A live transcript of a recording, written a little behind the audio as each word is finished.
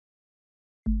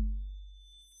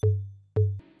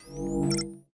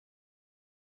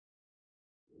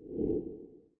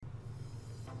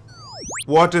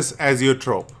What is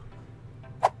azeotrope?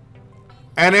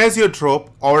 An azeotrope,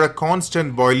 or a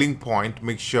constant boiling point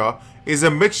mixture, is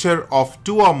a mixture of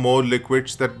two or more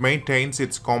liquids that maintains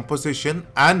its composition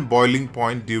and boiling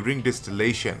point during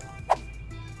distillation.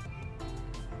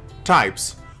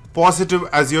 Types: positive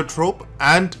azeotrope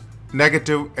and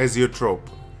negative azeotrope.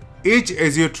 Each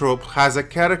azeotrope has a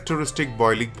characteristic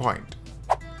boiling point.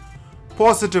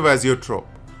 Positive azeotrope.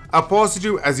 A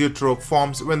positive azeotrope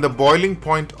forms when the boiling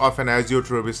point of an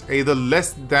azeotrope is either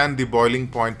less than the boiling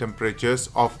point temperatures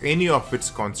of any of its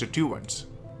constituents.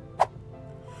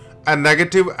 A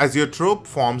negative azeotrope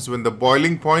forms when the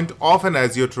boiling point of an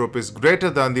azeotrope is greater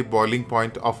than the boiling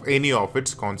point of any of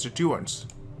its constituents.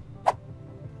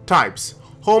 Types: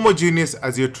 homogeneous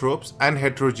azeotropes and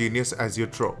heterogeneous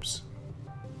azeotropes.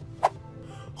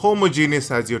 Homogeneous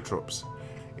azeotropes.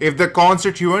 If the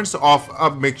constituents of a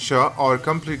mixture are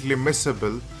completely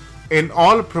miscible in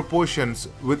all proportions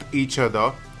with each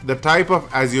other, the type of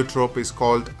azeotrope is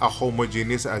called a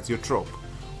homogeneous azeotrope.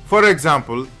 For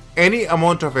example, any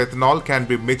amount of ethanol can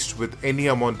be mixed with any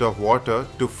amount of water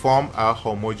to form a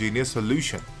homogeneous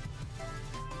solution.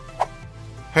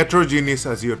 Heterogeneous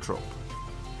azeotrope.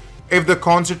 If the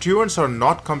constituents are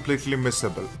not completely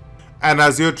miscible, an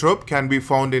azeotrope can be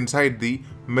found inside the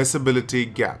miscibility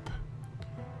gap.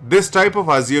 This type of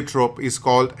azeotrope is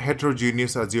called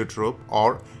heterogeneous azeotrope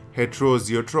or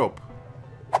heteroazeotrope.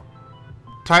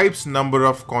 Types: number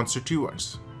of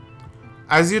constituents.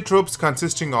 Azeotropes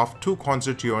consisting of two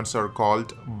constituents are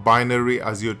called binary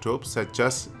azeotopes, such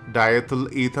as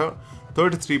diethyl ether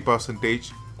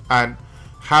 33% and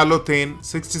halothane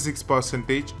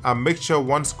 66%, a mixture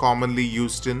once commonly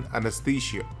used in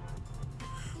anesthesia.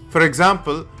 For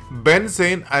example,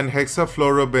 benzene and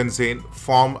hexafluorobenzene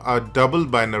form a double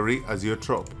binary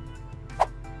azeotrope.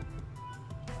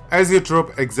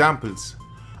 Azeotrope examples.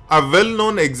 A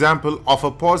well-known example of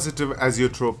a positive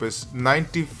azeotrope is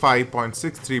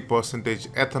 95.63%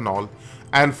 ethanol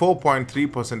and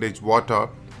 4.3% water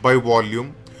by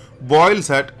volume boils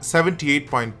at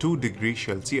 78.2 degrees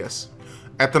Celsius.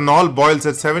 Ethanol boils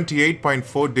at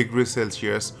 78.4 degrees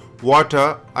Celsius,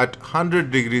 water at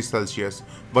 100 degrees Celsius,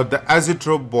 but the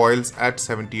azeotrope boils at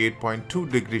 78.2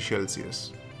 degrees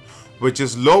Celsius, which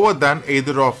is lower than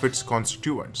either of its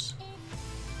constituents.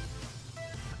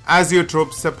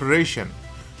 Azeotrope separation.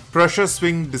 Pressure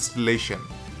swing distillation.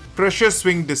 Pressure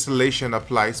swing distillation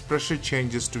applies pressure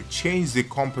changes to change the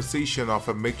composition of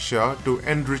a mixture to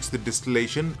enrich the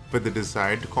distillation with the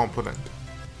desired component.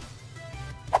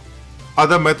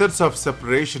 Other methods of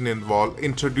separation involve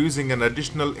introducing an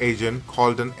additional agent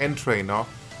called an entrainer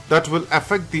that will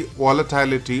affect the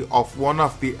volatility of one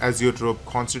of the azeotrope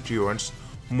constituents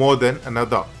more than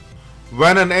another.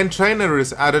 When an entrainer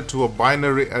is added to a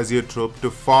binary azeotrope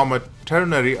to form a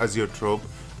ternary azeotrope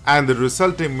and the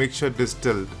resulting mixture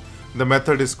distilled, the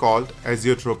method is called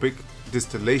Azeotropic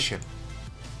Distillation.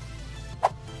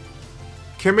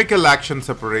 Chemical action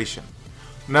separation.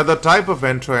 Another type of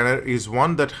entrainer is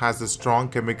one that has a strong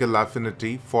chemical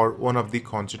affinity for one of the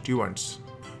constituents.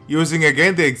 Using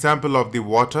again the example of the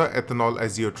water ethanol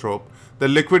azeotrope, the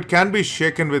liquid can be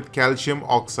shaken with calcium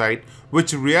oxide,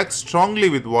 which reacts strongly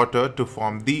with water to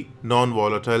form the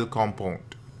non-volatile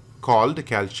compound called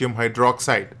calcium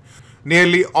hydroxide.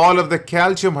 Nearly all of the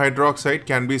calcium hydroxide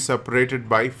can be separated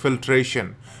by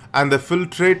filtration, and the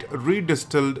filtrate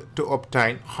redistilled to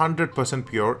obtain 100%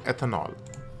 pure ethanol.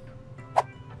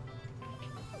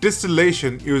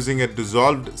 Distillation using a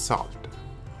dissolved salt.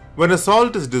 When a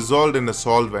salt is dissolved in a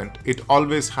solvent, it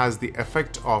always has the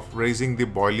effect of raising the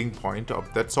boiling point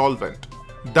of that solvent.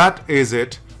 That is,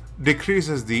 it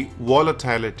decreases the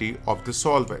volatility of the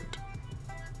solvent.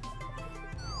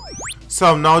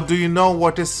 So now, do you know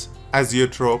what is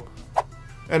azeotrope?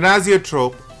 An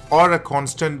azeotrope, or a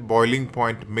constant boiling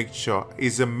point mixture,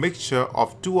 is a mixture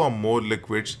of two or more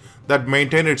liquids that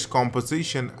maintain its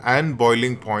composition and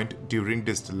boiling point during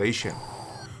distillation.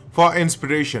 For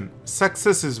inspiration,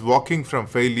 success is walking from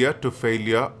failure to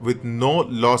failure with no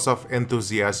loss of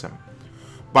enthusiasm,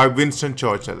 by Winston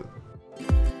Churchill.